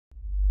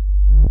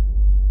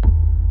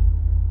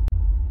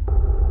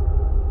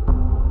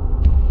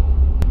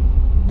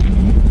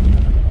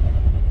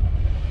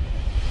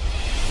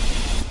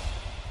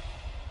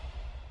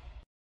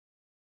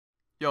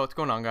Yo, what's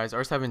going on, guys?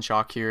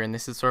 R7Shock here, and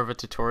this is sort of a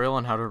tutorial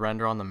on how to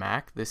render on the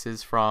Mac. This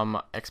is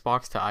from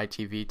Xbox to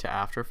Eyetv to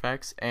After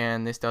Effects,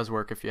 and this does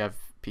work if you have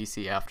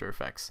PC After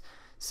Effects.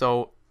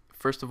 So,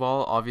 first of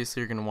all, obviously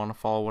you're going to want to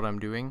follow what I'm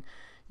doing.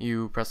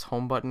 You press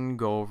home button,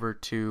 go over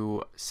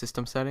to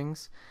system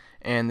settings,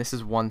 and this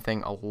is one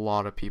thing a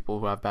lot of people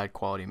who have bad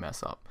quality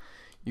mess up.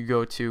 You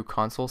go to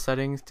console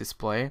settings,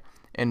 display,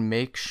 and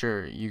make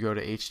sure you go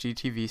to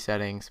HDTV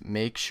settings,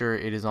 make sure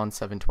it is on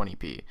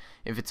 720p.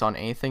 If it's on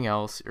anything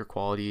else, your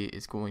quality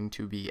is going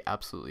to be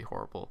absolutely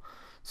horrible.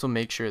 So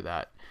make sure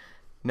that.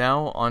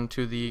 Now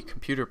onto the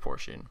computer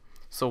portion.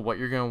 So what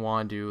you're going to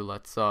want to do,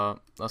 let's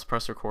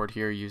press record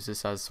here, use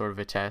this as sort of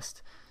a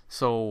test.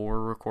 So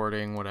we're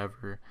recording,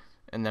 whatever,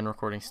 and then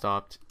recording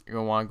stopped. You're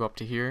going to want to go up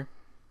to here,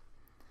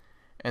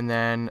 and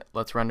then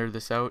let's render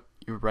this out.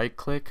 You right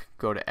click,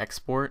 go to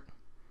export.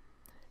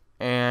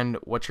 And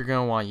what you're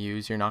going to want to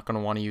use, you're not going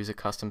to want to use a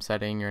custom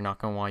setting, you're not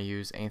going to want to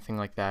use anything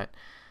like that.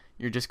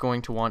 You're just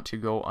going to want to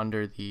go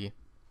under the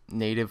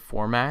native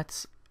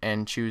formats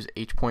and choose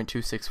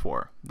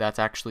H.264. That's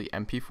actually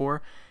MP4,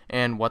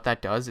 and what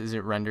that does is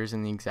it renders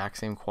in the exact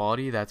same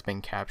quality that's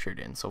been captured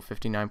in. So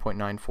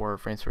 59.94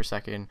 frames per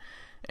second,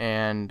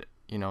 and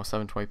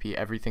 720p,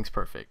 everything's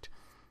perfect.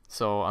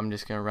 So I'm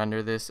just going to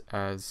render this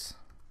as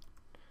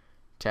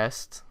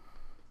test.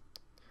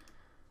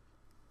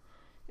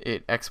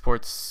 It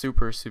exports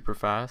super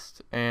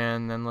fast,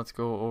 and then let's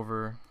go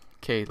over,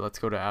 let's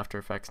go to After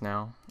Effects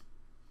now.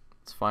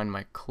 Let's find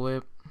my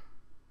clip.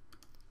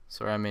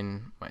 Sorry, I'm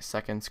in my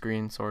second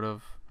screen sort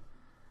of,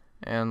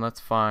 and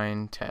let's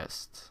find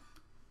test.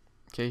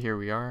 Here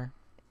we are.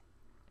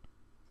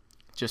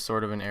 Just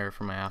sort of an error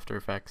for my After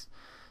Effects.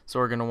 So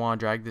we're gonna want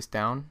to drag this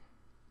down.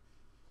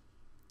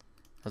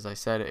 As I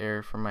said,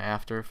 error for my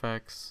After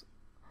Effects.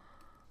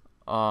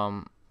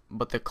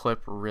 But the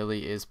clip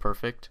really is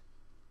perfect.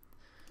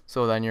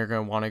 So then you're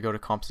going to want to go to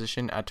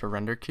composition, add to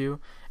render queue,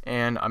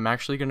 and I'm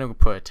actually going to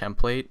put a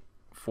template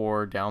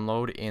for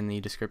download in the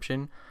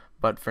description,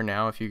 but for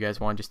now, if you guys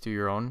want to just do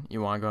your own,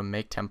 you want to go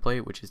make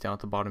template, which is down at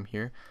the bottom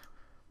here,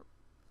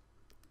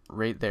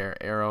 right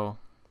there, arrow,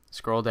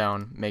 scroll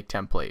down, make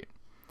template.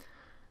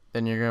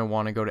 Then you're going to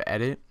want to go to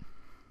edit,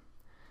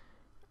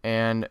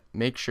 and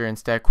make sure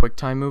instead of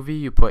QuickTime Movie,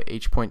 you put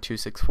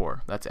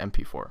H.264, that's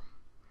MP4.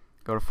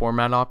 Go to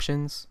format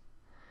options,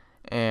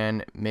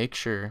 and make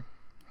sure,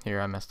 here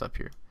I messed up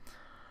here,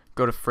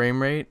 go to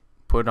frame rate,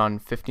 put on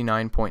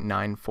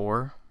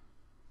 59.94.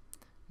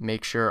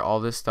 make sure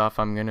all this stuff,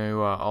 I'm going to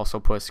also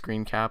put a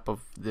screen cap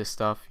of this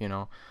stuff,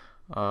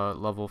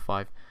 level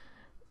 5.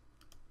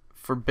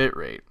 For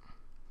bitrate,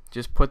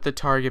 just put the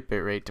target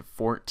bitrate to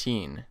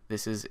 14.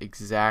 This is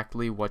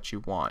exactly what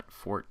you want,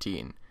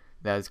 14.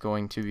 That is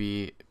going to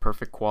be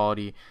perfect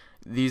quality.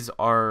 These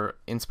are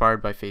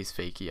inspired by FaZe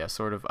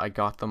Fakie. I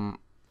got them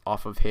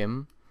off of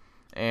him,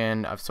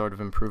 and I've sort of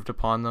improved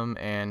upon them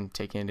and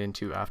taken it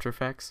into After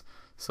Effects.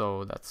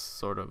 So that's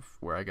sort of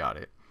where I got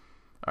it.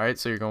 Alright,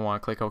 so you're going to want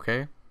to click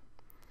OK.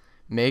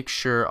 Make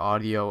sure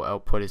audio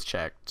output is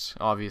checked.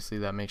 Obviously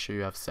that makes sure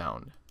you have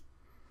sound.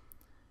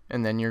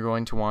 And then you're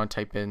going to want to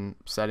type in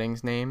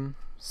settings name.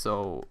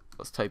 So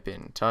let's type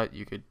in tut.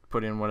 You could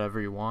put in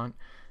whatever you want.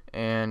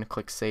 And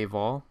click save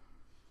all.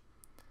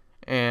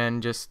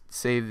 And just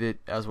save it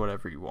as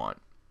whatever you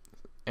want.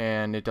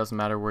 And it doesn't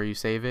matter where you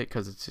save it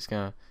because it's just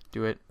going to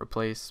do it,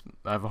 replace.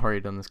 I've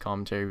already done this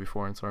commentary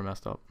before and so I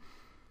messed up.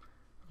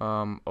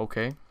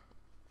 Okay.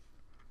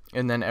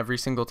 And then every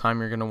single time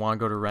you're going to want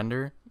to go to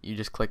render, you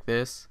just click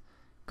this,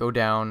 go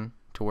down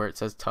to where it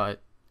says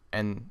tut,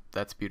 and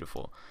that's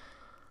beautiful.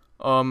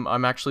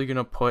 I'm actually going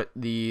to put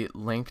the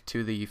link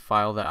to the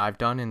file that I've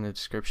done in the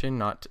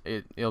description.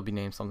 It'll be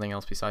named something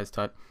else besides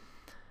tut.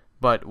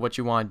 But what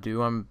you want to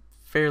do, I'm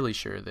fairly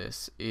sure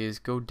this, is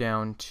go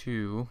down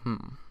to,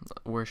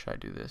 where should I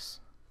do this?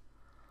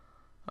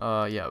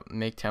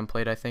 Make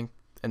template, I think,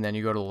 and then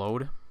you go to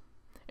load,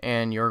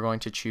 and you're going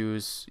to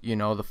choose,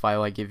 the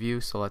file I give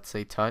you. So let's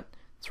say tut,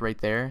 it's right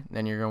there.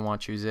 Then you're going to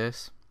want to choose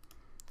this,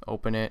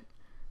 open it,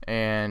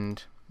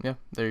 and yeah,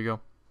 there you go.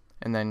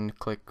 And then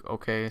click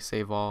OK,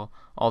 save all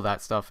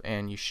that stuff,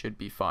 and you should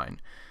be fine.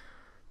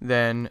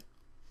 Then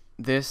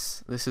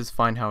this is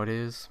fine how it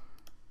is.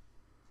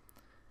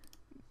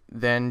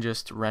 Then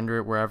just render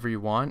it wherever you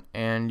want,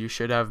 and you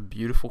should have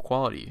beautiful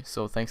quality.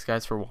 So thanks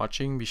guys for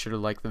watching. Be sure to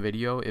like the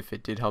video if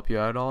it did help you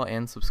out at all,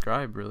 and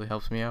subscribe, really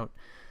helps me out.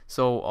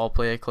 So I'll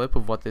play a clip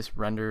of what this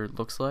render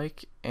looks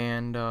like,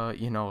 and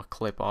a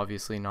clip,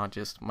 obviously, not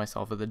just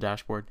myself at the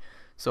dashboard.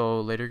 So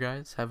later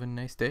guys, have a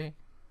nice day.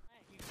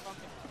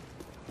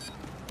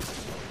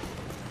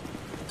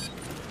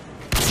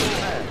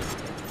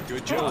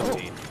 Good job,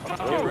 team.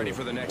 Get ready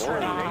for the next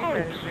round.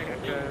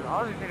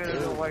 All these niggas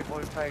is a white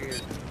boy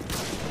faggot.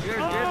 You're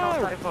no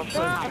type of pussy.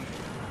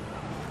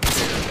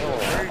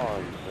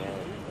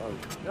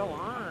 Go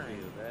on.